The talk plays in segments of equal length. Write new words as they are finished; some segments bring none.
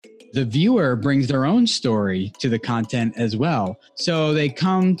the viewer brings their own story to the content as well. So they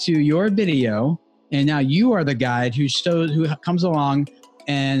come to your video, and now you are the guide who comes along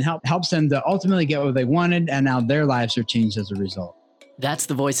and helps them to ultimately get what they wanted, and now their lives are changed as a result. That's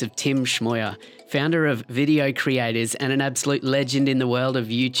the voice of Tim Schmoyer, founder of Video Creators and an absolute legend in the world of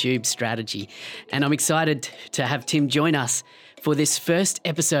YouTube strategy. And I'm excited to have Tim join us for this first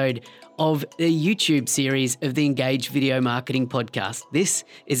episode of the YouTube series of the Engage Video Marketing Podcast. This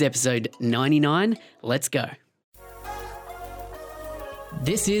is episode 99. Let's go.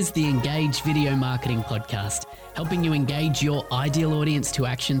 This is the Engage Video Marketing Podcast, helping you engage your ideal audience to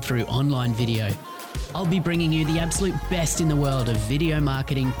action through online video. I'll be bringing you the absolute best in the world of video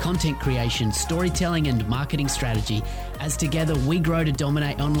marketing, content creation, storytelling, and marketing strategy, as together we grow to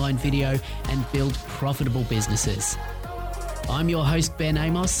dominate online video and build profitable businesses. I'm your host, Ben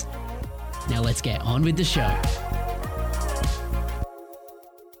Amos. Now let's get on with the show.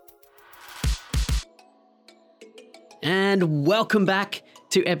 And welcome back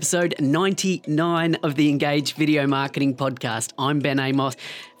to episode 99 of the Engage Video Marketing Podcast. I'm Ben Amos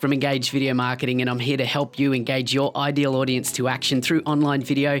from Engage Video Marketing, and I'm here to help you engage your ideal audience to action through online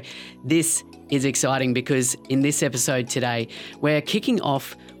video. This is exciting because in this episode today, we're kicking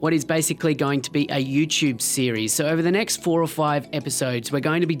off what is basically going to be a YouTube series. So over the next 4 or 5 episodes, we're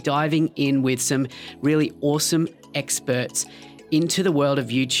going to be diving in with some really awesome experts into the world of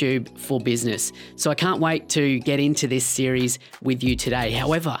YouTube for business. So I can't wait to get into this series with you today.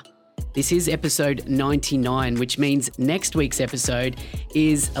 However, this is episode 99, which means next week's episode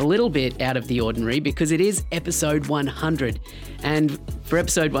is a little bit out of the ordinary because it is episode 100. And for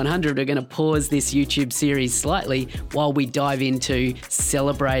episode 100, we're going to pause this YouTube series slightly while we dive into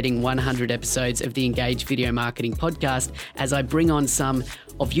celebrating 100 episodes of the Engage Video Marketing Podcast as I bring on some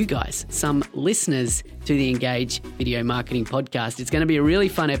of you guys, some listeners to the Engage Video Marketing Podcast. It's going to be a really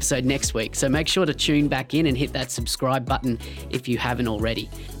fun episode next week, so make sure to tune back in and hit that subscribe button if you haven't already.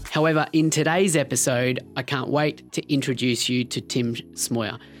 However, in today's episode, I can't wait to introduce you to Tim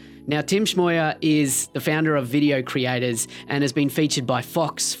Schmoyer. Now, Tim Schmoyer is the founder of Video Creators and has been featured by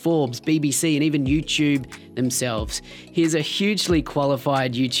Fox, Forbes, BBC, and even YouTube themselves. He is a hugely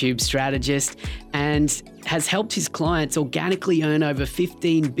qualified YouTube strategist and has helped his clients organically earn over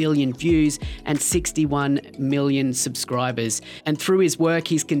 15 billion views and 61 million subscribers. And through his work,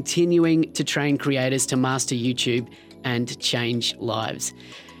 he's continuing to train creators to master YouTube and change lives.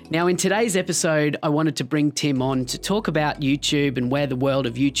 Now, in today's episode, I wanted to bring Tim on to talk about YouTube and where the world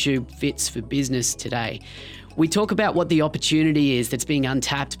of YouTube fits for business today. We talk about what the opportunity is that's being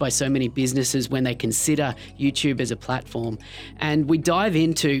untapped by so many businesses when they consider YouTube as a platform. And we dive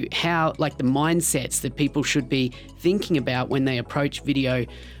into how, the mindsets that people should be thinking about when they approach video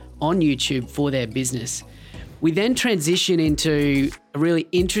on YouTube for their business. We then transition into a really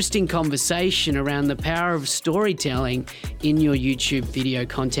interesting conversation around the power of storytelling in your YouTube video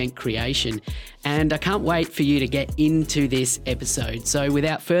content creation. And I can't wait for you to get into this episode. So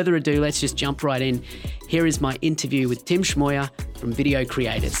without further ado, let's just jump right in. Here is my interview with Tim Schmoyer from Video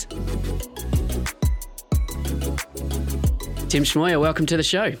Creators. Tim Schmoyer, welcome to the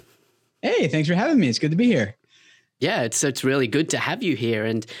show. Hey, thanks for having me. It's good to be here. Yeah, it's really good to have you here,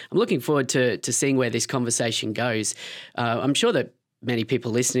 and I'm looking forward to seeing where this conversation goes. I'm sure that many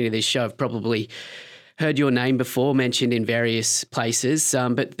people listening to this show have probably heard your name before mentioned in various places,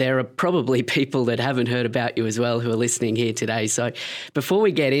 but there are probably people that haven't heard about you as well who are listening here today. So before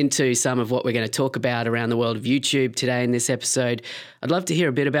we get into some of what we're going to talk about around the world of YouTube today in this episode, I'd love to hear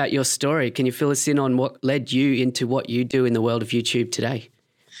a bit about your story. Can you fill us in on what led you into what you do in the world of YouTube today?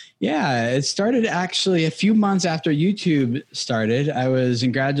 Yeah, it started actually a few months after YouTube started. I was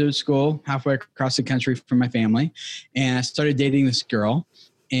in graduate school halfway across the country from my family, and I started dating this girl,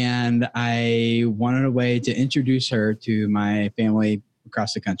 and I wanted a way to introduce her to my family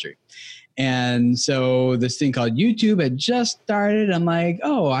across the country. And so this thing called YouTube had just started. I'm like,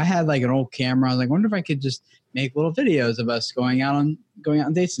 I had an old camera. I was like, I wonder if I could just make little videos of us going out on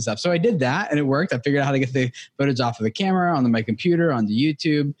dates and stuff. So I did that, and it worked. I figured out how to get the footage off of the camera onto my computer, onto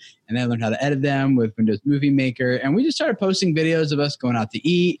YouTube, and then I learned how to edit them with Windows Movie Maker. And we just started posting videos of us going out to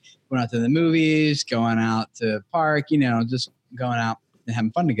eat, going out to the movies, going out to the park, just going out and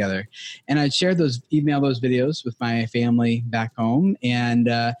having fun together. And I'd email those videos with my family back home, and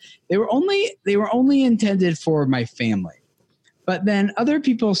they were only intended for my family. But then other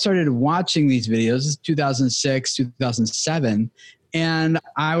people started watching these videos. This is 2006, 2007. And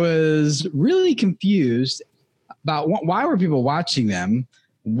I was really confused about why were people watching them?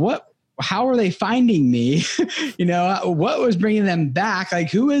 How are they finding me? What was bringing them back?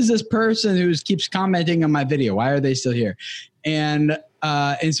 Who is this person who keeps commenting on my video? Why are they still here? And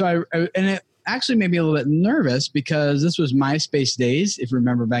And so and it actually made me a little bit nervous because this was MySpace days. If you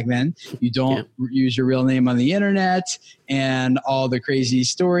remember back then, you don't use your real name on the internet, and all the crazy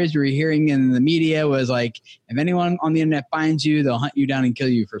stories we were hearing in the media was like, if anyone on the internet finds you, they'll hunt you down and kill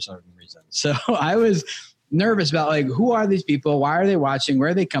you for some reason. So I was nervous about like, who are these people? Why are they watching? Where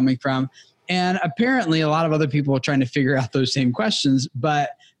are they coming from? And apparently a lot of other people are trying to figure out those same questions,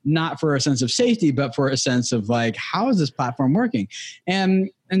 but not for a sense of safety, but for a sense of like, how is this platform working?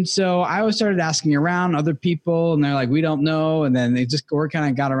 And so I was started asking around other people, and they're like, we don't know. And then they just kind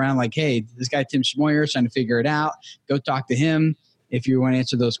of got around like, hey, this guy Tim Schmoyer is trying to figure it out. Go talk to him if you want to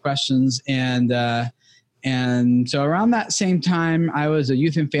answer those questions. And so around that same time, I was a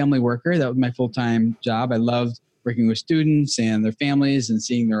youth and family worker. That was my full-time job. I loved working with students and their families and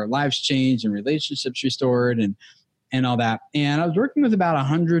seeing their lives change and relationships restored and all that. And I was working with about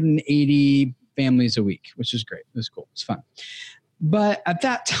 180 families a week, which was great. It was cool. It was fun. But at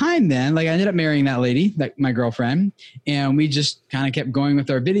that time then, like I ended up marrying that lady, like my girlfriend, and we just kind of kept going with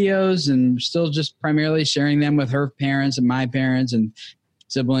our videos and still just primarily sharing them with her parents and my parents and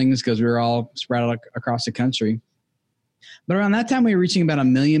siblings because we were all spread out across the country. But around that time, we were reaching about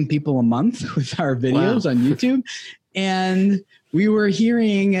 1 million people a month with our videos on YouTube. And we were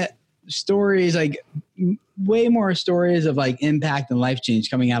hearing stories, like way more stories of like impact and life change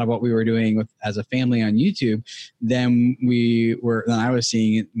coming out of what we were doing with as a family on YouTube than I was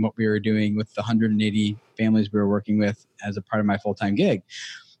seeing what we were doing with the 180 families we were working with as a part of my full-time gig.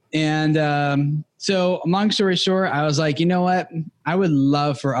 And so long story short, I was like, you know what? I would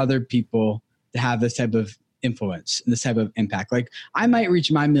love for other people to have this type of influence and this type of impact. Like I might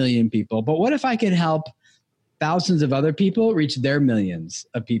reach my 1 million people, but what if I could help thousands of other people reach their millions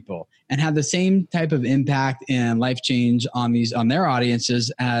of people and have the same type of impact and life change on their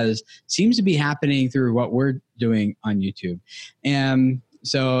audiences as seems to be happening through what we're doing on YouTube. And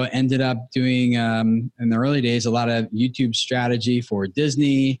so ended up doing, in the early days, a lot of YouTube strategy for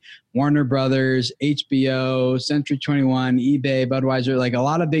Disney, Warner Brothers, HBO, Century 21, eBay, Budweiser, like a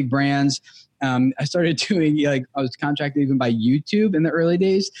lot of big brands. I started doing, like, I was contracted even by YouTube in the early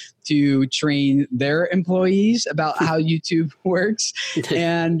days to train their employees about how YouTube works.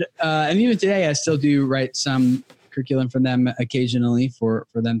 And even today, I still do write some curriculum for them occasionally for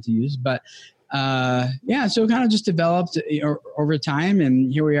them to use. But so kind of just developed over time.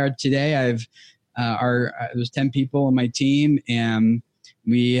 And here we are today. There's 10 people on my team, and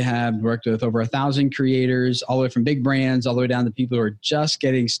we have worked with over 1,000 creators, all the way from big brands, all the way down to people who are just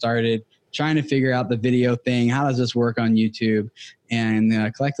getting started, trying to figure out the video thing. How does this work on YouTube?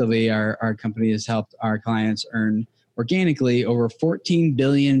 And collectively, our company has helped our clients earn organically over 14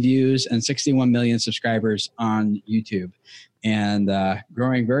 billion views and 61 million subscribers on YouTube, and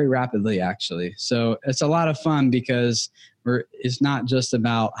growing very rapidly, actually. So it's a lot of fun because it's not just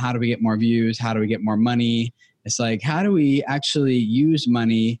about how do we get more views, how do we get more money. It's like, how do we actually use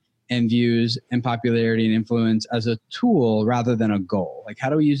money and views and popularity and influence as a tool rather than a goal? Like, how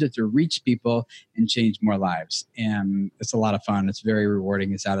do we use it to reach people and change more lives? And it's a lot of fun. It's very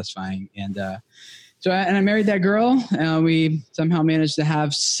rewarding and satisfying. And I married that girl. We somehow managed to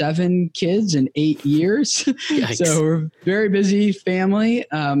have 7 kids in 8 years. So we're a very busy family,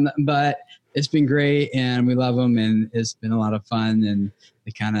 but it's been great and we love them, and it's been a lot of fun. And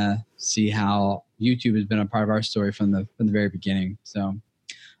we kind of see how YouTube has been a part of our story from the very beginning. So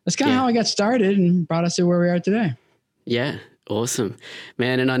that's kind of how I got started and brought us to where we are today. Yeah. Awesome,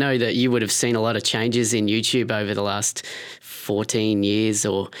 man. And I know that you would have seen a lot of changes in YouTube over the last 14 years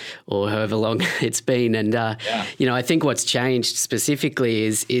or however long it's been. And, I think what's changed specifically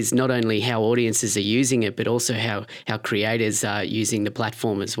is not only how audiences are using it, but also how creators are using the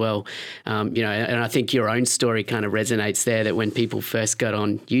platform as well. And I think your own story kind of resonates there, that when people first got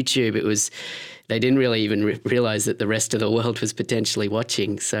on YouTube, they didn't really even realize that the rest of the world was potentially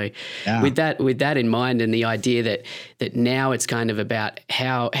watching. So with that in mind, and the idea that now it's kind of about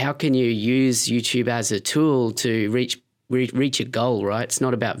how can you use YouTube as a tool to reach a goal, right? It's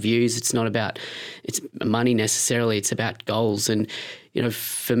not about views. It's not about money necessarily. It's about goals. And,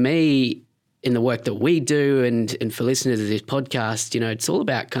 for me, in the work that we do and for listeners of this podcast, it's all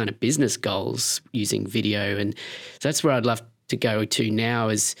about kind of business goals using video. And so that's where I'd love to go to now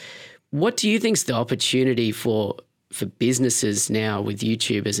is, what do you think is the opportunity for businesses now with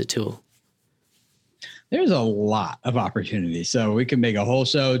YouTube as a tool? There's a lot of opportunity. So we can make a whole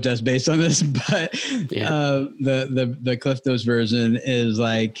show just based on this, but the Cliff Notes version is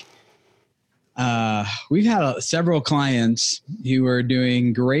like, we've had several clients who are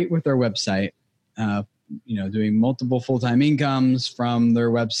doing great with their website, doing multiple full-time incomes from their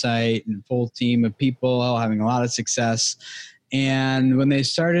website and full team of people, having a lot of success. And when they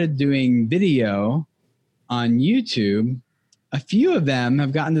started doing video on YouTube, a few of them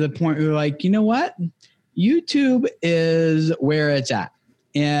have gotten to the point where they're like, you know what? YouTube is where it's at.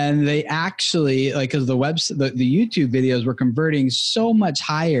 And they actually, like, because the YouTube videos were converting so much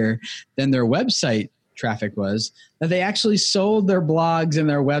higher than their website traffic was, that they actually sold their blogs and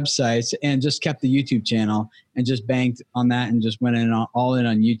their websites and just kept the YouTube channel and just banked on that and just went in all in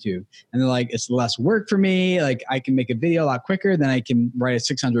on YouTube. And they're like, it's less work for me. Like, I can make a video a lot quicker than I can write a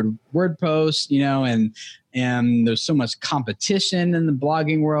 600 word post, and there's so much competition in the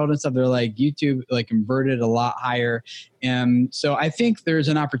blogging world and stuff. They're like, YouTube like converted a lot higher. And so I think there's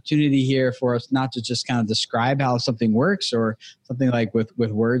an opportunity here for us not to just kind of describe how something works or something like with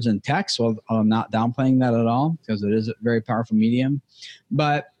words and text. Well, I'm not downplaying that at all because it is a very powerful medium.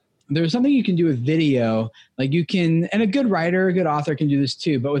 But there's something you can do with video. Like you can, and a good writer, a good author can do this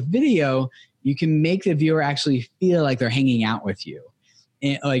too. But with video, you can make the viewer actually feel like they're hanging out with you.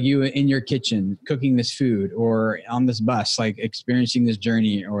 Like you in your kitchen cooking this food or on this bus, like experiencing this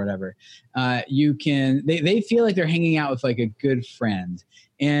journey or whatever. They feel like they're hanging out with like a good friend,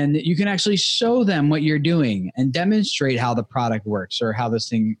 and you can actually show them what you're doing and demonstrate how the product works or how this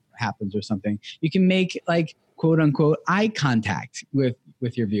thing happens or something. You can make like quote unquote eye contact with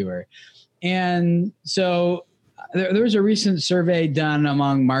your viewer. And so there was a recent survey done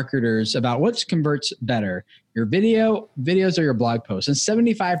among marketers about what converts better, your videos or your blog posts. And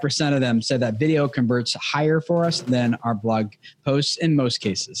 75% of them said that video converts higher for us than our blog posts in most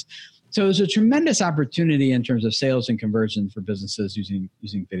cases. So there's a tremendous opportunity in terms of sales and conversion for businesses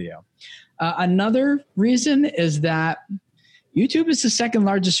using video. Another reason is that YouTube is the second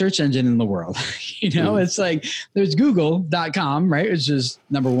largest search engine in the world. It's like there's google.com, right? Which is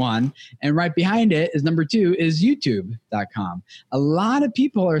number one. And right behind it is number two is youtube.com. A lot of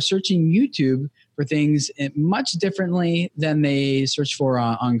people are searching YouTube for things much differently than they search for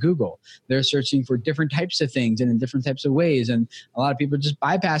on Google. They're searching for different types of things and in different types of ways. And a lot of people are just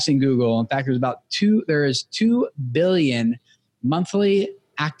bypassing Google. In fact, there is 2 billion monthly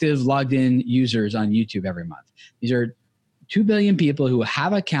active logged in users on YouTube every month. These are 2 billion people who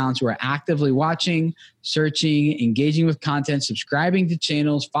have accounts, who are actively watching, searching, engaging with content, subscribing to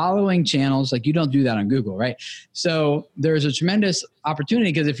channels, following channels. Like you don't do that on Google, right? So there's a tremendous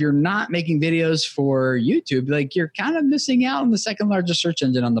opportunity because if you're not making videos for YouTube, like you're kind of missing out on the second largest search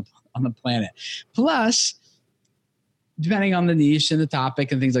engine on the planet. Plus, depending on the niche and the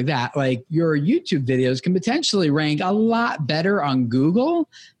topic and things like that, like your YouTube videos can potentially rank a lot better on Google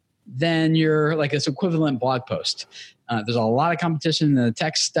than your like its equivalent blog post. There's a lot of competition in the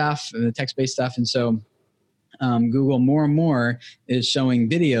text stuff and the text-based stuff. And so Google more and more is showing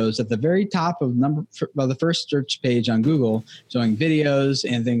videos at the very top of the first search page on Google, showing videos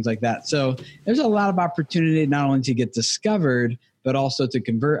and things like that. So there's a lot of opportunity not only to get discovered, but also to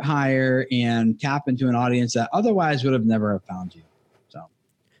convert higher and tap into an audience that otherwise would have never have found you. So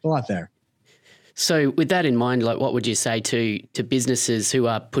a lot there. So with that in mind, like what would you say to businesses who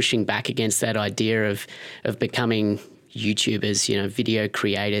are pushing back against that idea of becoming YouTubers, video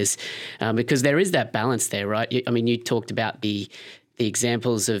creators, because there is that balance there, right? I mean, you talked about the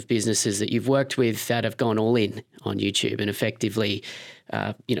examples of businesses that you've worked with that have gone all in on YouTube and effectively,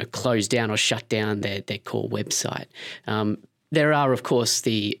 closed down or shut down their core website. There are, of course,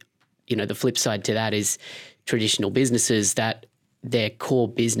 the flip side to that is traditional businesses that their core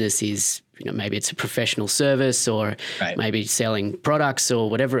business is, maybe it's a professional service or right. Maybe selling products or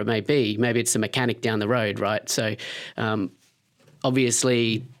whatever it may be. Maybe it's a mechanic down the road, right? So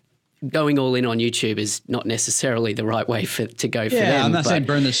obviously going all in on YouTube is not necessarily the right way to go for them. Yeah, I'm not saying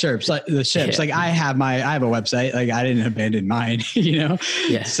burn the ships. Like I have a website. Like I didn't abandon mine, Yeah.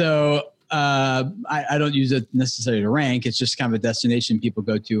 So I don't use it necessarily to rank. It's just kind of a destination people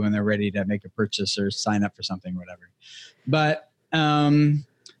go to when they're ready to make a purchase or sign up for something or whatever. But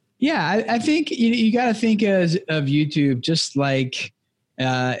I think you got to think of YouTube just like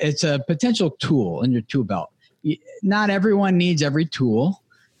it's a potential tool in your tool belt. Not everyone needs every tool,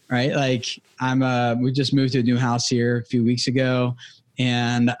 right? Like we just moved to a new house here a few weeks ago,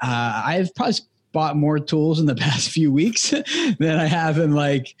 and I've probably bought more tools in the past few weeks than I have in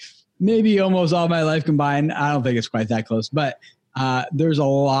like maybe almost all my life combined. I don't think it's quite that close, but there's a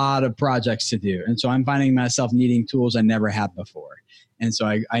lot of projects to do. And so I'm finding myself needing tools I never had before. And so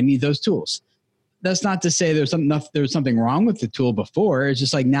I need those tools. That's not to say there was something wrong with the tool before. It's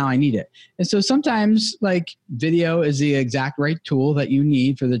just like now I need it. And so sometimes like video is the exact right tool that you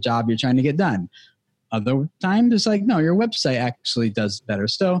need for the job you're trying to get done. Other times it's like, no, your website actually does better.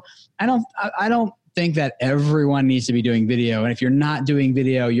 So I don't think that everyone needs to be doing video. And if you're not doing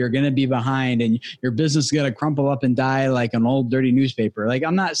video, you're going to be behind and your business is going to crumple up and die like an old dirty newspaper. Like,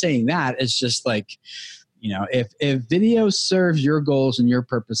 I'm not saying that. It's just like, if video serves your goals and your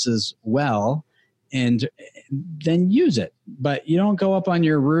purposes well, and then use it. But you don't go up on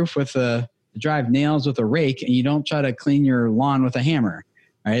your roof with drive nails with a rake, and you don't try to clean your lawn with a hammer.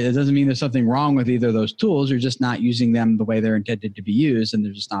 Right? That doesn't mean there's something wrong with either of those tools. You're just not using them the way they're intended to be used, and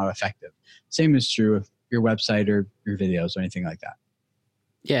they're just not effective. Same is true of your website or your videos or anything like that.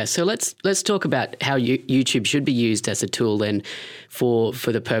 Yeah, so let's talk about how YouTube should be used as a tool then for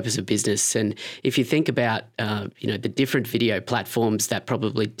the purpose of business. And if you think about the different video platforms that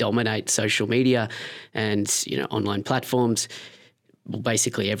probably dominate social media and online platforms. Well,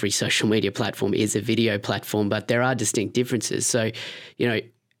 basically every social media platform is a video platform, but there are distinct differences. So,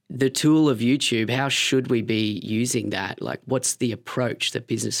 the tool of YouTube, how should we be using that? Like, what's the approach that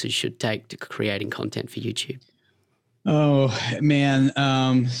businesses should take to creating content for YouTube? Oh, man.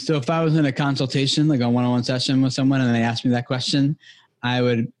 So if I was in a consultation, like a one-on-one session with someone, and they asked me that question, I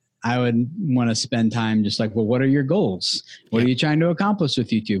would want to spend time just like, well, what are your goals? What are you trying to accomplish with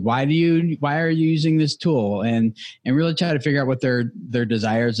YouTube? Why are you using this tool? And really try to figure out what their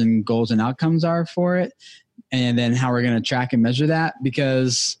desires and goals and outcomes are for it. And then how we're going to track and measure that,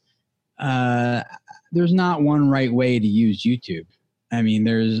 because there's not one right way to use YouTube. I mean,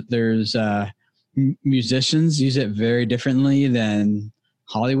 there's musicians use it very differently than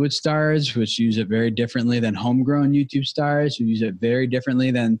Hollywood stars, which use it very differently than homegrown YouTube stars, who use it very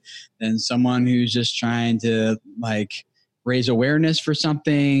differently than someone who's just trying to like raise awareness for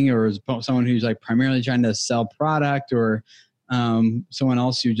something, or someone who's like primarily trying to sell product, or someone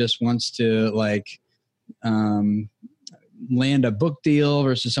else who just wants to like land a book deal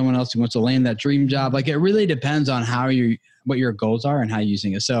versus someone else who wants to land that dream job. Like, it really depends on what your goals are and how you're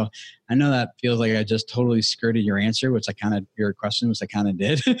using it. So I know that feels like I just totally skirted your answer, your question, which I kind of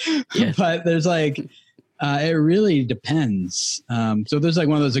did. Yeah. But there's like, it really depends. So there's like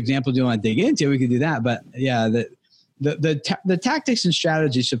one of those examples you want to dig into, we could do that. But yeah, the tactics and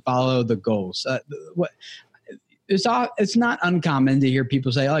strategies should follow the goals. It's not uncommon to hear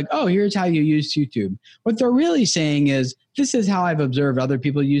people say like, oh, here's how you use YouTube. What they're really saying is, this is how I've observed other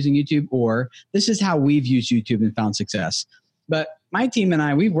people using YouTube, or this is how we've used YouTube and found success. But my team and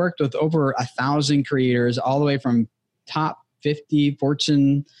I, we've worked with over 1,000 creators, all the way from top 50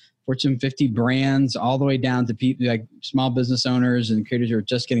 Fortune 50 brands, all the way down to people like small business owners and creators who are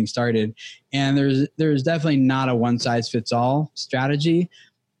just getting started. And there's definitely not a one size fits all strategy.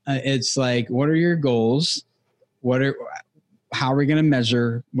 It's like, what are your goals? How are we going to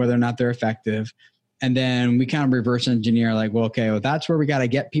measure whether or not they're effective? And then we kind of reverse engineer like, well, okay, well, that's where we got to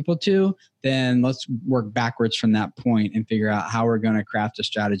get people to. Then let's work backwards from that point and figure out how we're going to craft a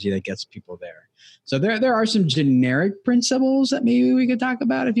strategy that gets people there. So there are some generic principles that maybe we could talk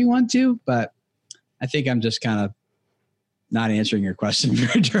about if you want to, but I think I'm just kind of not answering your question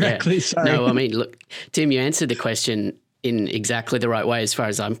very directly. Yeah. Sorry. No, I mean, look, Tim, you answered the question in exactly the right way as far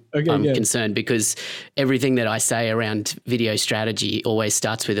as I'm concerned, because everything that I say around video strategy always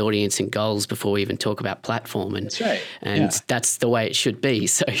starts with audience and goals before we even talk about platform. And, that's right. And that's the way it should be.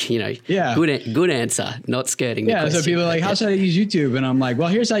 So, good answer, not skirting the question. So people are like, how should I use YouTube? And I'm like, well,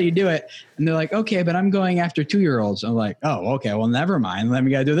 here's how you do it. And they're like, okay, but I'm going after 2-year-olds. I'm like, oh, okay, well, never mind. Then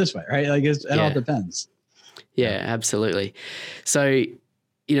we got to do it this way, right? Like it all depends. Yeah, absolutely. So,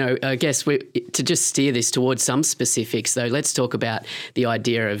 I guess to just steer this towards some specifics, though, let's talk about the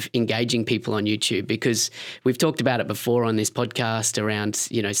idea of engaging people on YouTube, because we've talked about it before on this podcast around,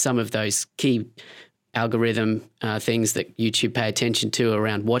 some of those key algorithm things that YouTube pay attention to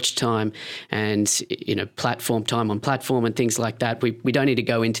around watch time and, platform time on platform and things like that. We don't need to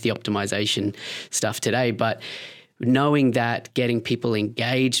go into the optimization stuff today, but knowing that getting people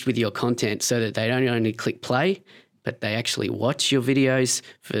engaged with your content so that they don't only click play, but they actually watch your videos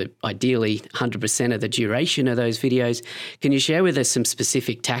for ideally 100% of the duration of those videos. Can you share with us some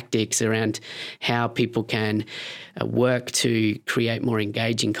specific tactics around how people can work to create more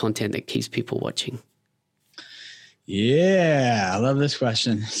engaging content that keeps people watching? Yeah, I love this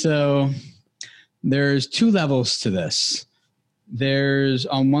question. So there's 2 levels to this. There's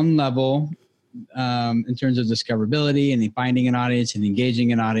on one level, in terms of discoverability and finding an audience and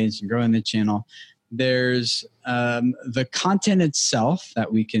engaging an audience and growing the channel, there's the content itself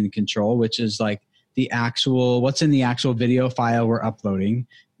that we can control, which is like what's in the actual video file we're uploading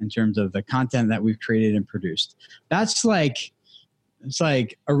in terms of the content that we've created and produced. It's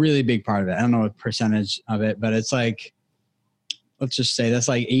like a really big part of it. I don't know what percentage of it, but it's like, let's just say that's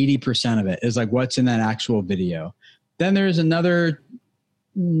like 80% of it is like what's in that actual video. Then there's another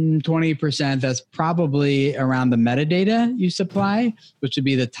 20%, that's probably around the metadata you supply, which would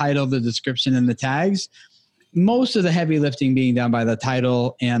be the title, the description, and the tags. Most of the heavy lifting being done by the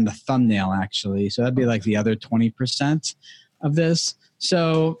title and the thumbnail, actually. So that'd be like the other 20% of this.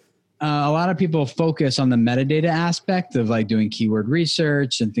 So a lot of people focus on the metadata aspect of like doing keyword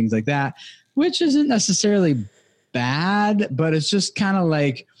research and things like that, which isn't necessarily bad, but it's just kind of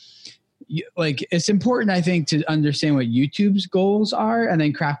like it's important, I think, to understand what YouTube's goals are and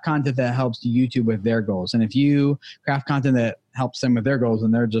then craft content that helps YouTube with their goals. And if you craft content that helps them with their goals,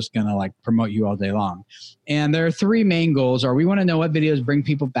 then they're just going to like promote you all day long. And there are three main goals. We want to know what videos bring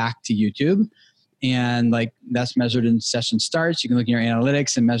people back to YouTube. And like that's measured in session starts. You can look in your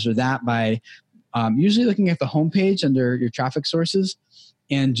analytics and measure that by usually looking at the homepage under your traffic sources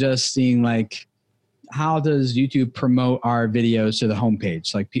and just seeing like, how does YouTube promote our videos to the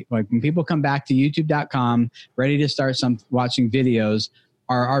homepage? Like when people come back to youtube.com, ready to start watching videos,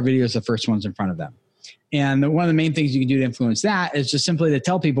 are our videos the first ones in front of them? And one of the main things you can do to influence that is just simply to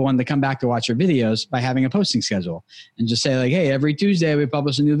tell people when they come back to watch your videos by having a posting schedule and just say like, hey, every Tuesday we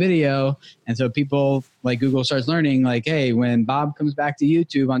publish a new video. And so people like Google starts learning like, hey, when Bob comes back to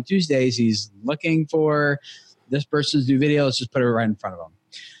YouTube on Tuesdays, he's looking for this person's new video. Let's just put it right in front of them.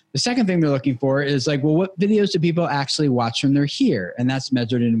 The second thing they're looking for is like, well, what videos do people actually watch when they're here? And that's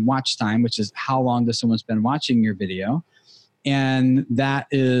measured in watch time, which is how long does someone spend watching your video? And that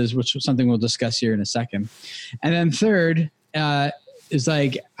is, which is something we'll discuss here in a second. And then third is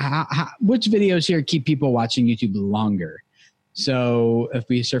like, which videos here keep people watching YouTube longer? So if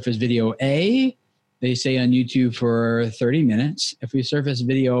we surface video A, they stay on YouTube for 30 minutes. If we surface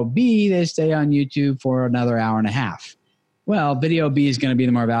video B, they stay on YouTube for another hour and a half. Well, video B is going to be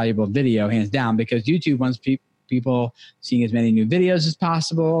the more valuable video, hands down, because YouTube wants people seeing as many new videos as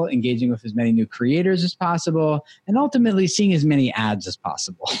possible, engaging with as many new creators as possible, and ultimately seeing as many ads as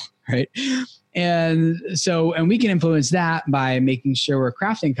possible, right? And we can influence that by making sure we're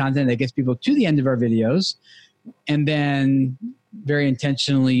crafting content that gets people to the end of our videos, and then very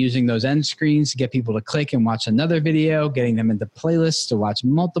intentionally using those end screens to get people to click and watch another video, getting them into playlists to watch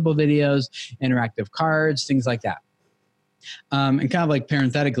multiple videos, interactive cards, things like that. And kind of like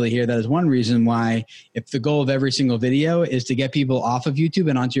parenthetically here, that is one reason why if the goal of every single video is to get people off of YouTube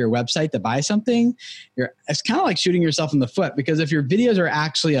and onto your website to buy something, it's kind of like shooting yourself in the foot, because if your videos are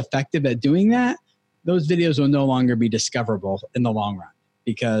actually effective at doing that, those videos will no longer be discoverable in the long run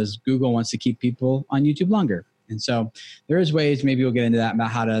because Google wants to keep people on YouTube longer. And so there is ways, maybe we'll get into that, about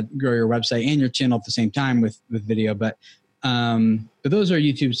how to grow your website and your channel at the same time with video. But those are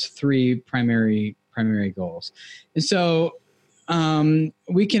YouTube's three primary goals. And so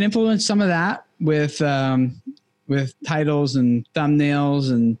we can influence some of that with titles and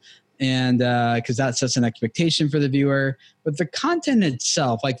thumbnails and because that sets an expectation for the viewer. But the content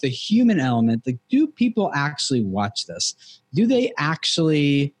itself, like the human element, like, do people actually watch this? Do they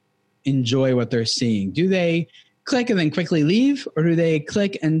actually enjoy what they're seeing? Do they click and then quickly leave, or do they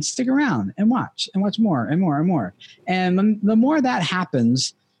click and stick around and watch more and more and more? And the more that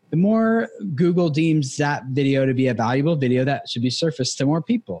happens, the more Google deems that video to be a valuable video that should be surfaced to more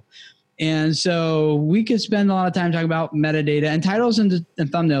people. And so we could spend a lot of time talking about metadata, and titles and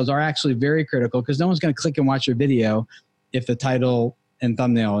thumbnails are actually very critical, because no one's going to click and watch your video if the title and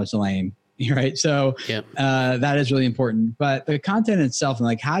thumbnail is lame, right? So that is really important. But the content itself, and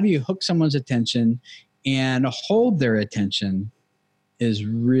like, how do you hook someone's attention and hold their attention, is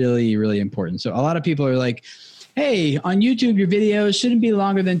really, really important. So a lot of people are like, hey, on YouTube, your videos shouldn't be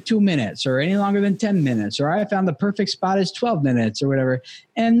longer than 2 minutes or any longer than 10 minutes, or I found the perfect spot is 12 minutes or whatever.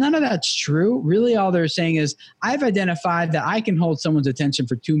 And none of that's true. Really, all they're saying is, I've identified that I can hold someone's attention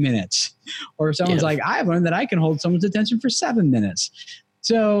for 2 minutes. Or someone's like, I've learned that I can hold someone's attention for 7 minutes.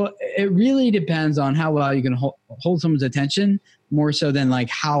 So it really depends on how well you can hold someone's attention, more so than like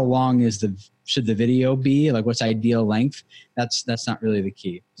how long should the video be, like what's ideal length. That's not really the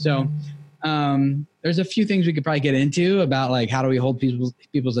key. So there's a few things we could probably get into about like how do we hold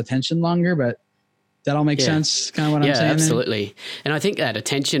people's attention longer, but that all makes sense, kind of what I'm saying? Yeah, absolutely. There? And I think that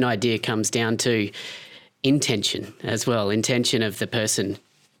attention idea comes down to intention as well, intention of the person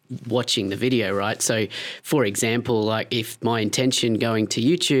watching the video, right? So for example, like if my intention going to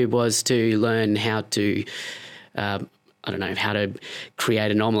YouTube was to learn how to how to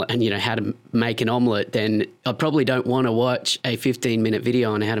create an omelette and, how to make an omelette, then I probably don't want to watch a 15-minute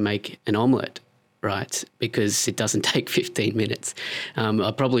video on how to make an omelette, right? Because it doesn't take 15 minutes.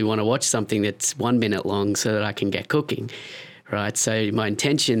 I probably want to watch something that's 1 minute long so that I can get cooking, right? So my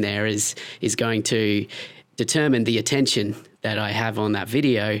intention there is going to determine the attention that I have on that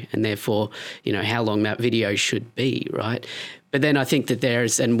video, and therefore, how long that video should be, right? But then I think that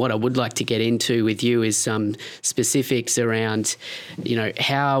and what I would like to get into with you is some specifics around,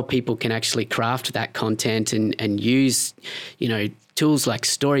 how people can actually craft that content and use, tools like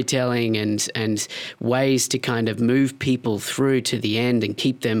storytelling and ways to kind of move people through to the end and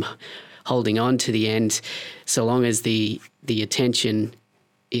keep them holding on to the end, so long as the attention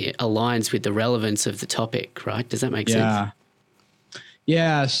aligns with the relevance of the topic, right? Does that make sense?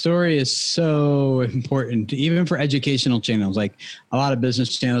 Yeah, story is so important, even for educational channels. Like a lot of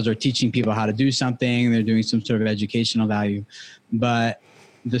business channels are teaching people how to do something. They're doing some sort of educational value, but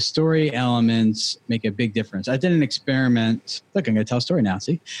the story elements make a big difference. I did an experiment. Look, I'm going to tell a story now.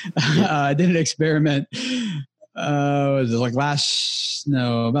 See, I did an experiment. It was like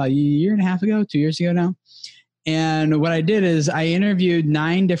about a year and a half ago, 2 years ago now. And what I did is I interviewed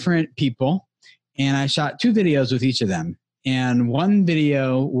 9 different people and I shot 2 videos with each of them. And one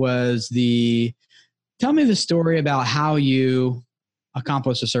video was tell me the story about how you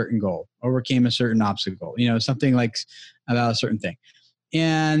accomplished a certain goal, overcame a certain obstacle, something like about a certain thing.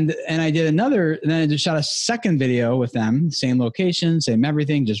 And I did another, and then I just shot a second video with them, same location, same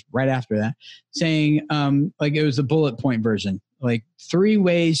everything, just right after that, saying, like it was the bullet point version, like 3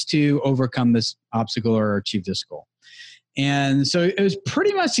 ways to overcome this obstacle or achieve this goal. And so it was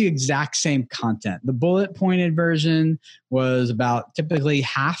pretty much the exact same content. The bullet pointed version was about typically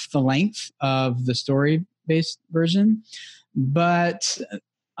half the length of the story based version. But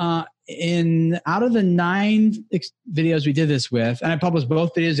out of the 9 videos we did this with, and I published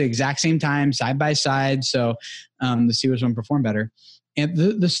both videos at the exact same time, side by side. So to see which one performed better. And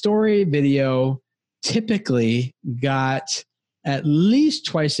the story video typically got at least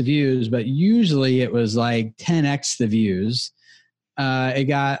twice the views, but usually it was like 10x the views. It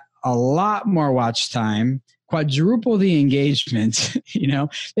got a lot more watch time, quadruple the engagement.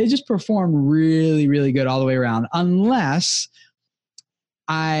 They just performed really, really good all the way around, unless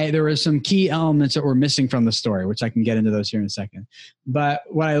there were some key elements that were missing from the story, which I can get into those here in a second. But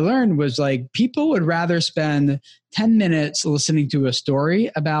what I learned was like people would rather spend 10 minutes listening to a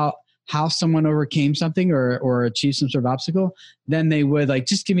story about how someone overcame something or achieved some sort of obstacle than they would like,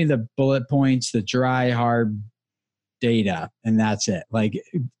 just give me the bullet points, the dry, hard data, and that's it. Like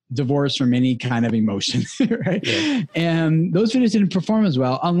divorce from any kind of emotion, right? Yeah. And those videos didn't perform as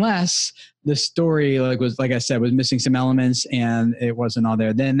well unless the story was missing some elements and it wasn't all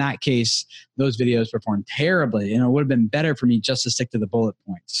there. Then in that case, those videos performed terribly, and it would have been better for me just to stick to the bullet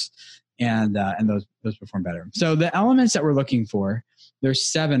points, and those perform better. So the elements that we're looking for, there's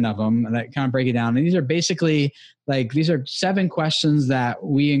 7 of them that kind of break it down. And these are basically these are 7 questions that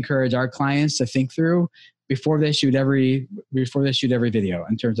we encourage our clients to think through before they shoot every video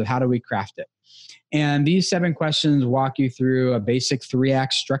in terms of how do we craft it. And these 7 questions walk you through a basic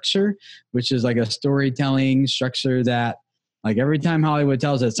 3-act structure, which is like a storytelling structure that like every time Hollywood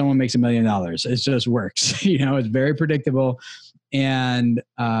tells it, someone makes $1 million. It just works. It's very predictable. And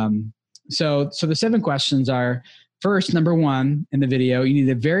so the 7 questions are, first, number 1 in the video, you need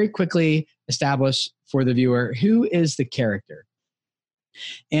to very quickly establish for the viewer, who is the character?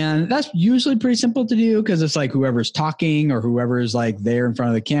 And that's usually pretty simple to do because it's like whoever's talking or whoever's like there in front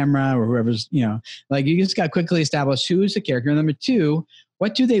of the camera or whoever's, you just got to quickly establish who is the character. And number 2,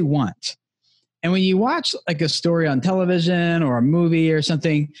 what do they want? And when you watch like a story on television or a movie or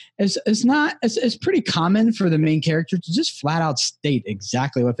something, it's pretty common for the main character to just flat out state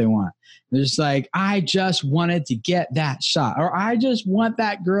exactly what they want. They're just like, I just wanted to get that shot, or I just want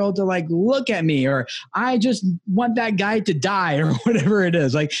that girl to like look at me, or I just want that guy to die, or whatever it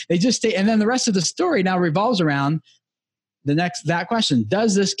is. Like they just state, and then the rest of the story now revolves around that question.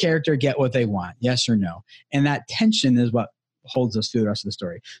 Does this character get what they want? Yes or no? And that tension is what holds us through the rest of the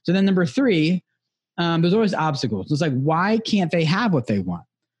story. So then number 3, there's always obstacles. It's like, why can't they have what they want?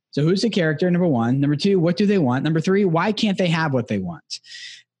 So who's the character? Number 1. Number 2, what do they want? Number 3, why can't they have what they want?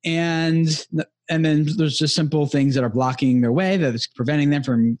 And then there's just simple things that are blocking their way, that's preventing them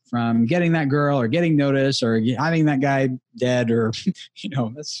from getting that girl or getting noticed or having that guy dead, or,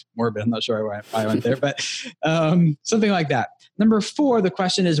 that's morbid. I'm not sure why I went there, but something like that. Number 4, the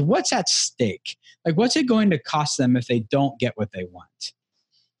question is, what's at stake? Like, what's it going to cost them if they don't get what they want?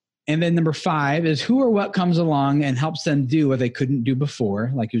 And then number 5 is who or what comes along and helps them do what they couldn't do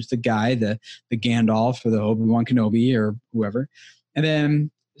before. Like who's the guy, the Gandalf or the Obi-Wan Kenobi or whoever. And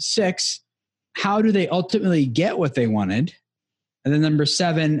then 6, how do they ultimately get what they wanted? And then number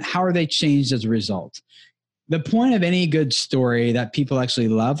 7, how are they changed as a result? The point of any good story that people actually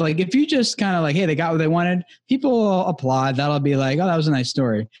love, like if you just kind of like, hey, they got what they wanted, people will applaud. That'll be like, oh, that was a nice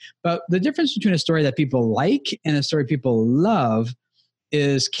story. But the difference between a story that people like and a story people love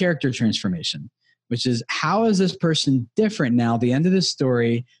is character transformation. which is how is this person different now at the end of the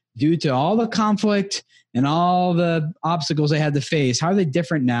story due to all the conflict and all the obstacles they had to face? How are they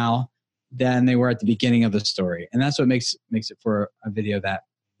different now than they were at the beginning of the story? And that's what makes it for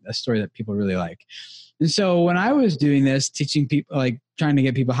a story that people really like. And so when I was doing this, teaching people, like trying to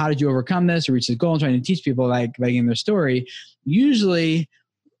get people, how did you overcome this or reach this goal, and trying to teach people like by giving their story, usually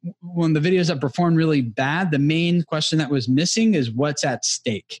when the videos that performed really bad, the main question that was missing is what's at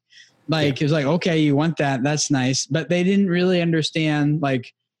stake. Like, it was like, okay, you want that. That's nice. But they didn't really understand,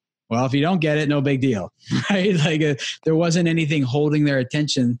 like, well, if you don't get it, no big deal, right? Like there wasn't anything holding their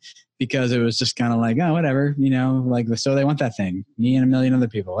attention because it was just kind of like, oh, whatever, like, so they want that thing, me and a million other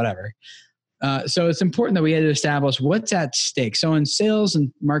people, whatever. So it's important that we had to establish what's at stake. So in sales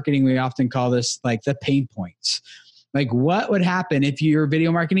and marketing, we often call this like the pain points. Like what would happen if your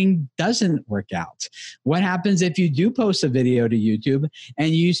video marketing doesn't work out? What happens if you do post a video to YouTube and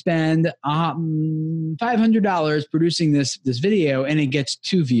you spend $500 producing this video and it gets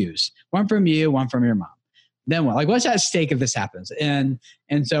 2 views, one from you, one from your mom? Then what? Like what's at stake if this happens? And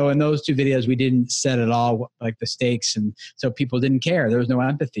so in those 2 videos, we didn't set at all like the stakes, and so people didn't care. There was no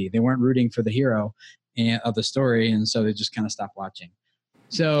empathy. They weren't rooting for the hero of the story, and so they just kind of stopped watching.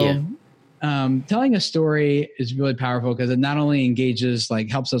 So telling a story is really powerful because it not only engages,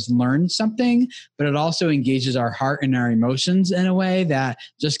 like helps us learn something, but it also engages our heart and our emotions in a way that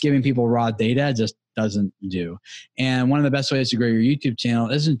just giving people raw data just doesn't do. And one of the best ways to grow your YouTube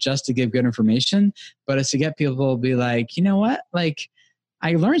channel isn't just to give good information, but it's to get people to be like, you know what, like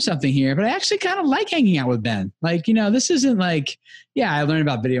I learned something here, but I actually kind of like hanging out with Ben. Like, this isn't like, yeah, I learned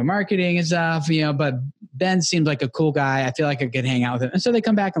about video marketing and stuff, but Ben seems like a cool guy. I feel like I could hang out with him. And so they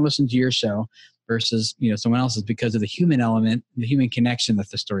come back and listen to your show versus, someone else's because of the human element, the human connection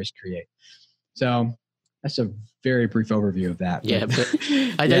that the stories create. So that's a very brief overview of that. Yeah, but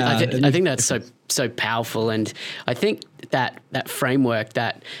I think that's so powerful, and I think that framework,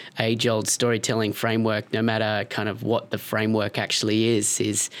 that age-old storytelling framework, no matter kind of what the framework actually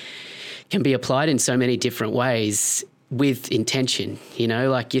is can be applied in so many different ways with intention.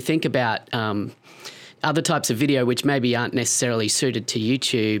 Like you think about other types of video which maybe aren't necessarily suited to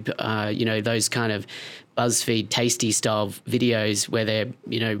YouTube. Those kind of BuzzFeed tasty style videos where they're,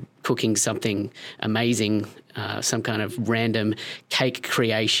 cooking something amazing, some kind of random cake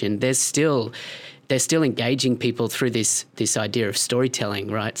creation. They're still engaging people through this idea of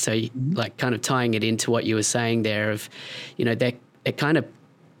storytelling, right? So like kind of tying it into what you were saying there of, they're kind of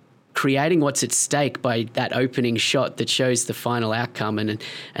creating what's at stake by that opening shot that shows the final outcome. And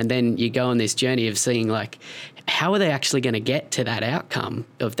then you go on this journey of seeing like, how are they actually going to get to that outcome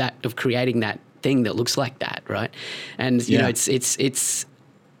of creating that thing that looks like that, right? And it's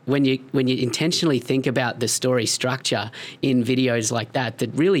when you intentionally think about the story structure in videos like that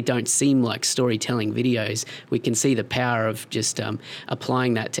really don't seem like storytelling videos, we can see the power of just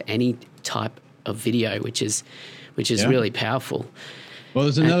applying that to any type of video, which is really powerful. Well,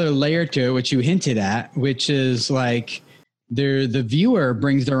 there's another layer to it, which you hinted at, which is like the viewer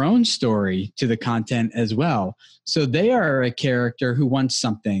brings their own story to the content as well. So they are a character who wants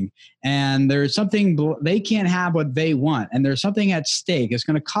something, and there's something they can't have what they want, and there's something at stake. It's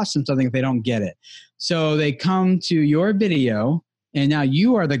going to cost them something if they don't get it. So they come to your video, and now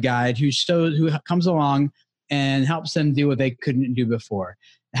you are the guide who comes along and helps them do what they couldn't do before.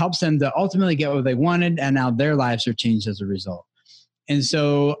 It helps them to ultimately get what they wanted, and now their lives are changed as a result. And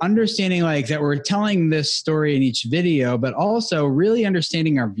so understanding like that we're telling this story in each video, but also really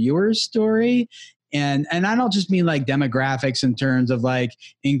understanding our viewers' story. And I don't just mean like demographics in terms of like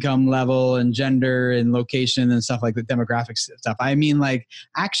income level and gender and location and stuff like the demographics stuff. I mean like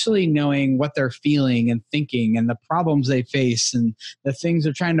actually knowing what they're feeling and thinking and the problems they face and the things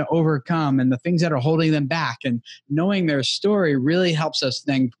they're trying to overcome and the things that are holding them back. And knowing their story really helps us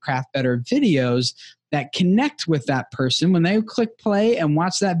then craft better videos that connect with that person. When they click play and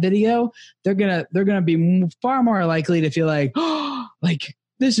watch that video, they're gonna be far more likely to feel like, oh, like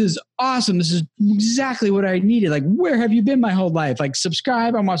this is awesome. This is exactly what I needed. Like, where have you been my whole life? Like,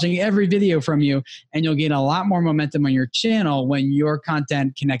 subscribe. I'm watching every video from you, and you'll gain a lot more momentum on your channel when your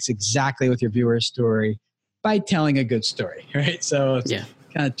content connects exactly with your viewer's story by telling a good story, right? So it's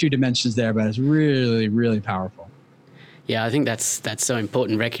kind of 2 dimensions there, but it's really, really powerful. Yeah, I think that's so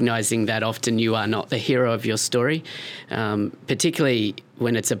important, recognizing that often you are not the hero of your story, particularly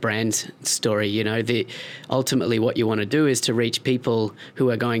when it's a brand story. Ultimately what you want to do is to reach people who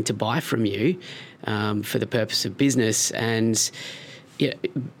are going to buy from you for the purpose of business. And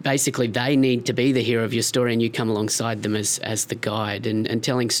basically they need to be the hero of your story, and you come alongside them as the guide. And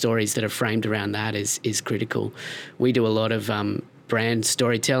telling stories that are framed around that is critical. We do a lot of brand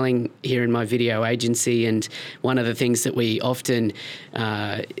storytelling here in my video agency, and one of the things that we often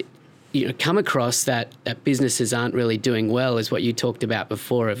come across that businesses aren't really doing well is what you talked about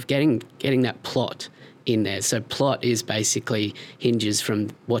before, of getting that plot in there. So plot is basically hinges from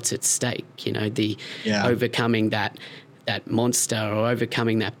what's at stake, overcoming that monster or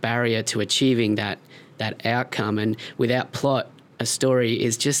overcoming that barrier to achieving that outcome. And without plot, a story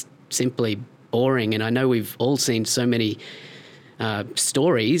is just simply boring. And I know we've all seen so many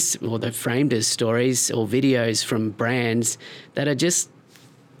stories, or they're framed as stories or videos from brands that are just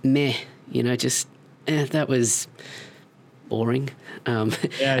meh, that was boring. And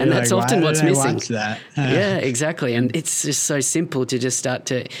that's like, often what's missing. Watch that? Yeah, exactly. And it's just so simple to just start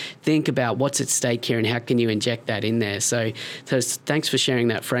to think about what's at stake here and how can you inject that in there. So thanks for sharing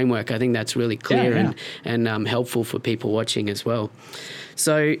that framework. I think that's really clear and helpful for people watching as well.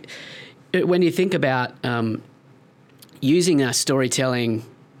 So when you think about using a storytelling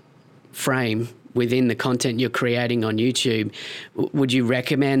frame within the content you're creating on YouTube, would you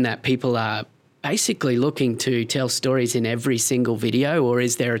recommend that people are basically looking to tell stories in every single video, or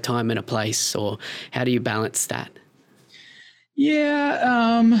is there a time and a place, or how do you balance that?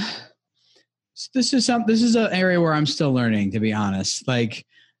 Yeah, this is an area where I'm still learning, to be honest. Like,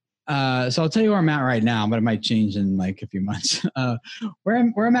 so I'll tell you where I'm at right now, but it might change in like a few months. Where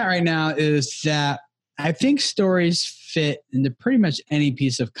I'm at right now is that I think stories fit into pretty much any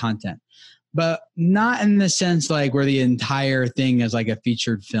piece of content, but not in the sense like where the entire thing is like a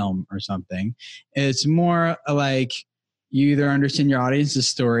featured film or something. It's more like you either understand your audience's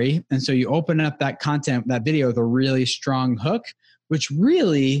story, and so you open up that content, that video, with a really strong hook, which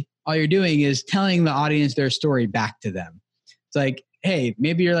really all you're doing is telling the audience their story back to them. It's like, hey,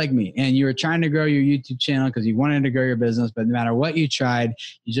 maybe you're like me and you were trying to grow your YouTube channel because you wanted to grow your business, but no matter what you tried,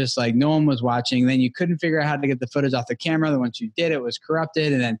 you just like no one was watching. Then you couldn't figure out how to get the footage off the camera. Then once you did, it was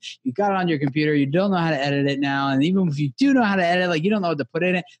corrupted. And then you got it on your computer. You don't know how to edit it now. And even if you do know how to edit, like you don't know what to put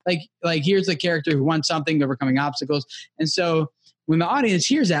in it. Like here's a character who wants something, overcoming obstacles. And so when the audience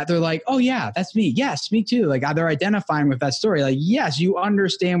hears that, they're like, oh yeah, that's me. Yes, me too. Like they're identifying with that story. Like, yes, you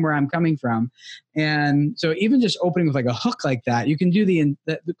understand where I'm coming from. And so even just opening with like a hook like that, you can do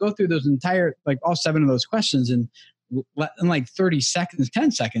go through those entire, like all 7 of those questions in like 30 seconds,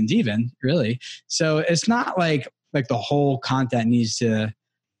 10 seconds even, really. So it's not like the whole content needs to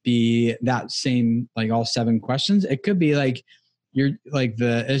be that same, like all 7 questions. It could be like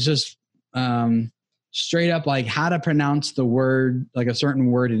it's just, straight up like how to pronounce the word, like a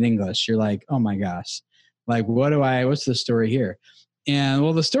certain word in English. You're like, oh my gosh, like what's the story here? And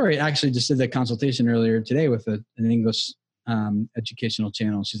well, the story actually just did the consultation earlier today with an English educational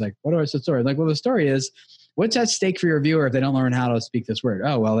channel. She's like, what's the story? Like, well, the story is, what's at stake for your viewer if they don't learn how to speak this word?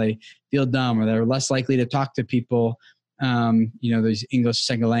 Oh, well, they feel dumb, or they're less likely to talk to people. Those English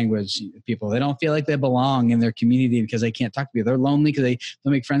second language people, they don't feel like they belong in their community because they can't talk to people. They're lonely because they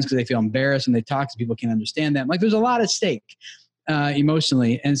don't make friends because they feel embarrassed when they talk because people can't understand them. Like there's a lot at stake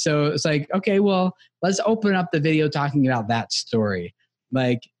emotionally. And so it's like, okay, well, let's open up the video talking about that story.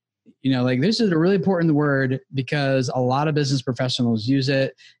 Like this is a really important word because a lot of business professionals use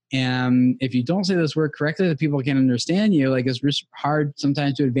it. And if you don't say this word correctly, the people can't understand you. Like it's hard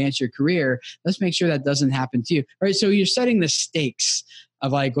sometimes to advance your career. Let's make sure that doesn't happen to you. All right. So you're setting the stakes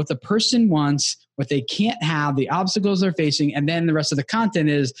of like what the person wants, what they can't have, the obstacles they're facing. And then the rest of the content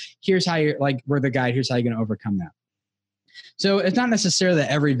is here's how you're like, we're the guide. Here's how you're going to overcome that. So it's not necessarily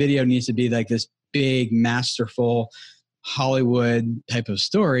that every video needs to be like this big, masterful Hollywood type of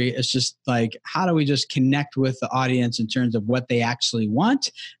story. It's just like, how do we just connect with the audience in terms of what they actually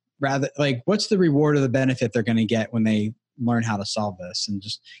want? Rather, like, what's the reward or the benefit they're going to get when they learn how to solve this, and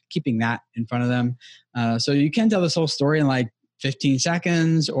just keeping that in front of them. So you can tell this whole story in like 15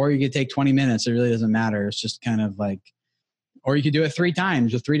 seconds, or you could take 20 minutes. It really doesn't matter. It's just kind of like, or you could do it 3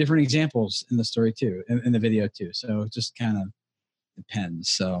 times with 3 different examples in the story too, in the video too. So it just kind of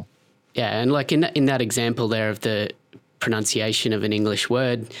depends. So. Yeah. And like in that example there of the pronunciation of an English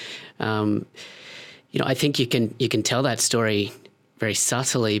word, I think you can tell that story very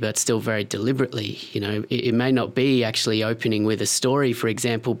subtly, but still very deliberately. It may not be actually opening with a story, for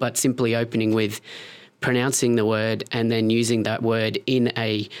example, but simply opening with pronouncing the word and then using that word in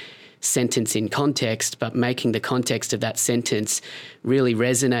a sentence in context, but making the context of that sentence really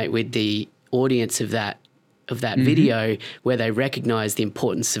resonate with the audience of that video, where they recognize the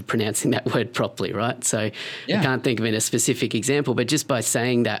importance of pronouncing that word properly, right? So I can't think of a specific example, but just by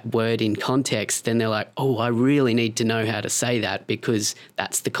saying that word in context, then they're like, oh, I really need to know how to say that because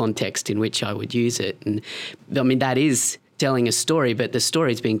that's the context in which I would use it. And I mean, that is telling a story, but the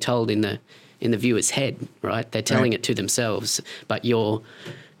story is being told in in the viewer's head, right? They're telling it to themselves, but you're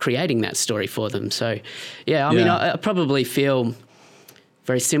creating that story for them. So, yeah, I mean, I probably feel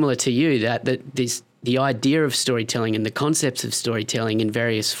very similar to you that the idea of storytelling and the concepts of storytelling in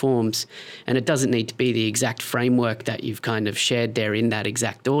various forms, and it doesn't need to be the exact framework that you've kind of shared there in that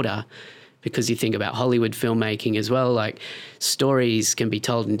exact order, because you think about Hollywood filmmaking as well, like stories can be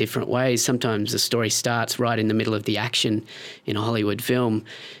told in different ways. Sometimes the story starts right in the middle of the action in a Hollywood film,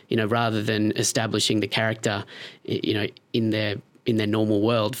 rather than establishing the character, in their normal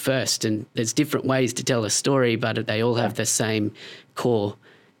world first. And there's different ways to tell a story, but they all have the same core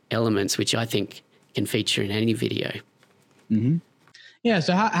elements, which I think can feature in any video. Mm-hmm. Yeah.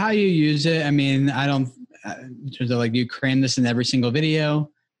 So how you use it? I mean, I don't, in terms of like, you cram this in every single video.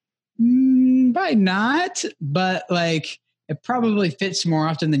 Probably not, but like it probably fits more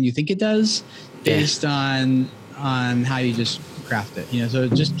often than you think it does, based on how you just craft it. So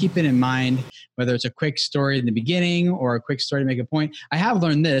just keep it in mind, whether it's a quick story in the beginning or a quick story to make a point. I have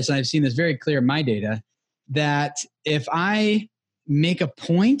learned this, and I've seen this very clear in my data, that if I make a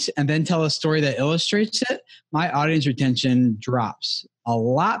point and then tell a story that illustrates it, my audience retention drops a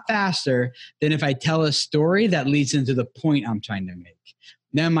lot faster than if I tell a story that leads into the point I'm trying to make.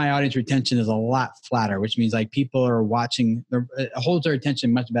 Then my audience retention is a lot flatter, which means like people are watching, it holds their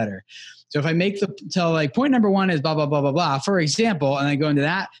attention much better. So if I tell like point number one is blah, blah, blah, blah, blah, for example, and I go into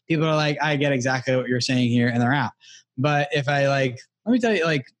that, people are like, I get exactly what you're saying here, and they're out. But if I let me tell you,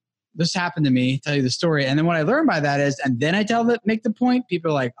 like, this happened to me, tell you the story. And then what I learned by that is, and then I make the point,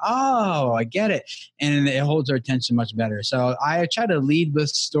 people are like, oh, I get it. And it holds their attention much better. So I try to lead with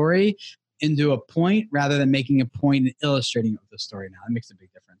story into a point rather than making a point and illustrating it with a story now. It makes a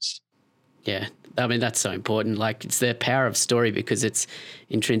big difference. Yeah. I mean, that's so important. Like, it's the power of story because it's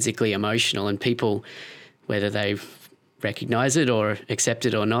intrinsically emotional, and people, whether they recognize it or accept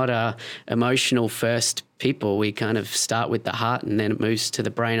it or not, are emotional first people. We kind of start with the heart and then it moves to the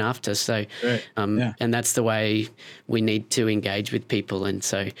brain after. So, and that's the way we need to engage with people. And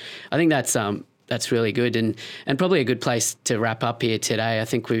so I think that's really good and probably a good place to wrap up here today. I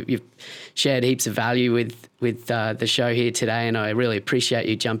think you've shared heaps of value with the show here today, and I really appreciate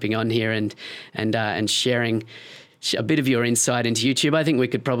you jumping on here and sharing a bit of your insight into YouTube. I think we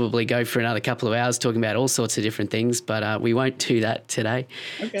could probably go for another couple of hours talking about all sorts of different things, but we won't do that today.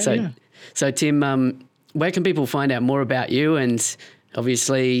 Okay, so Tim, where can people find out more about you and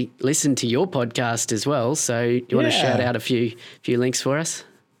obviously listen to your podcast as well? So do you want to shout out a few links for us?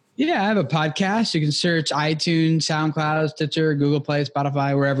 Yeah, I have a podcast. You can search iTunes, SoundCloud, Stitcher, Google Play,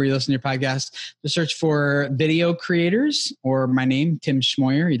 Spotify, wherever you listen to your podcast. Just search for Video Creators or my name, Tim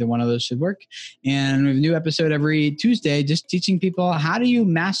Schmoyer. Either one of those should work. And we have a new episode every Tuesday, just teaching people how do you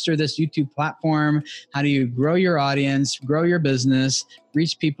master this YouTube platform? How do you grow your audience, grow your business,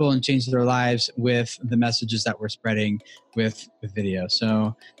 reach people and change their lives with the messages that we're spreading with video.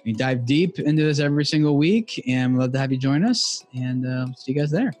 So we dive deep into this every single week, and we'd love to have you join us, and see you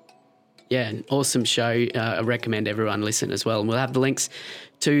guys there. Yeah, an awesome show. I recommend everyone listen as well. And we'll have the links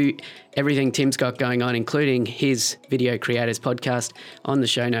to everything Tim's got going on, including his Video Creators podcast, on the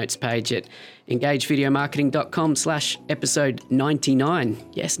show notes page at engagevideomarketing.com/episode 99.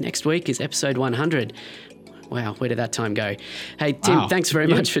 Yes, next week is episode 100. Wow, where did that time go? Hey, Tim, thanks very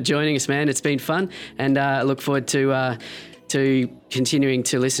much for joining us, man. It's been fun, and I look forward to continuing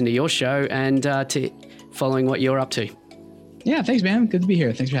to listen to your show and to following what you're up to. Yeah, thanks, man. Good to be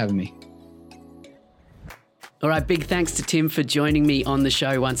here. Thanks for having me. All right, big thanks to Tim for joining me on the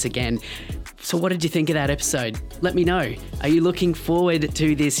show once again. So what did you think of that episode? Let me know. Are you looking forward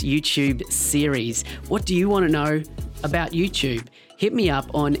to this YouTube series? What do you want to know about YouTube? Hit me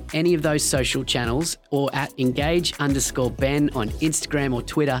up on any of those social channels or at engage_Ben on Instagram or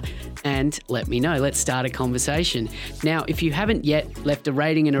Twitter and let me know. Let's start a conversation. Now, if you haven't yet left a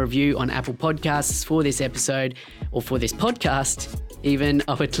rating and a review on Apple Podcasts for this episode or for this podcast, even,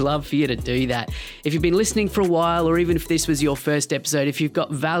 I would love for you to do that. If you've been listening for a while, or even if this was your first episode, if you've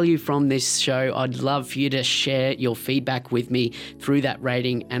got value from this show, I'd love for you to share your feedback with me through that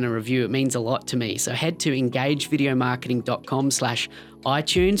rating and a review. It means a lot to me. So head to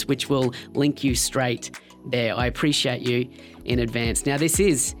engagevideomarketing.com/iTunes, which will link you straight there. I appreciate you in advance. Now, this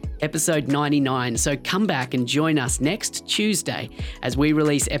is episode 99, so come back and join us next Tuesday as we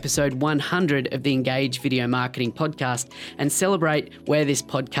release episode 100 of the Engage Video Marketing Podcast and celebrate where this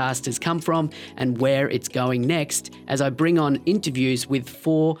podcast has come from and where it's going next as I bring on interviews with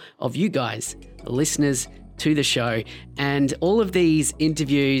 4 of you guys, listeners to the show. And all of these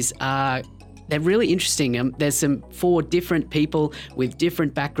interviews they're really interesting. There's 4 different people with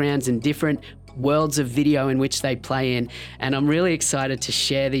different backgrounds and different worlds of video in which they play in. And I'm really excited to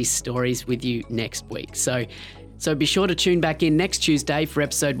share these stories with you next week. So be sure to tune back in next Tuesday for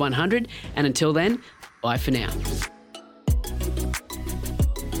episode 100. And until then, bye for now.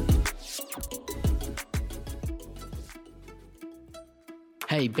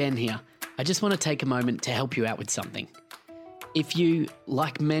 Hey, Ben here. I just want to take a moment to help you out with something. If you,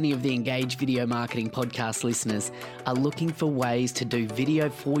 like many of the Engage Video Marketing podcast listeners, are looking for ways to do video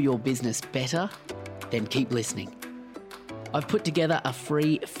for your business better, then keep listening. I've put together a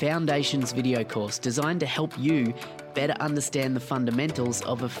free Foundations video course designed to help you better understand the fundamentals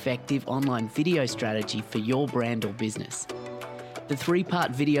of effective online video strategy for your brand or business. The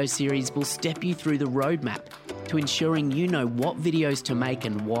 3-part video series will step you through the roadmap to ensuring you know what videos to make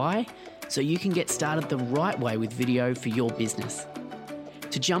and why, so you can get started the right way with video for your business.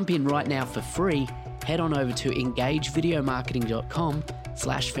 To jump in right now for free, head on over to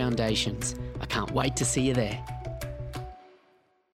engagevideomarketing.com/foundations. I can't wait to see you there.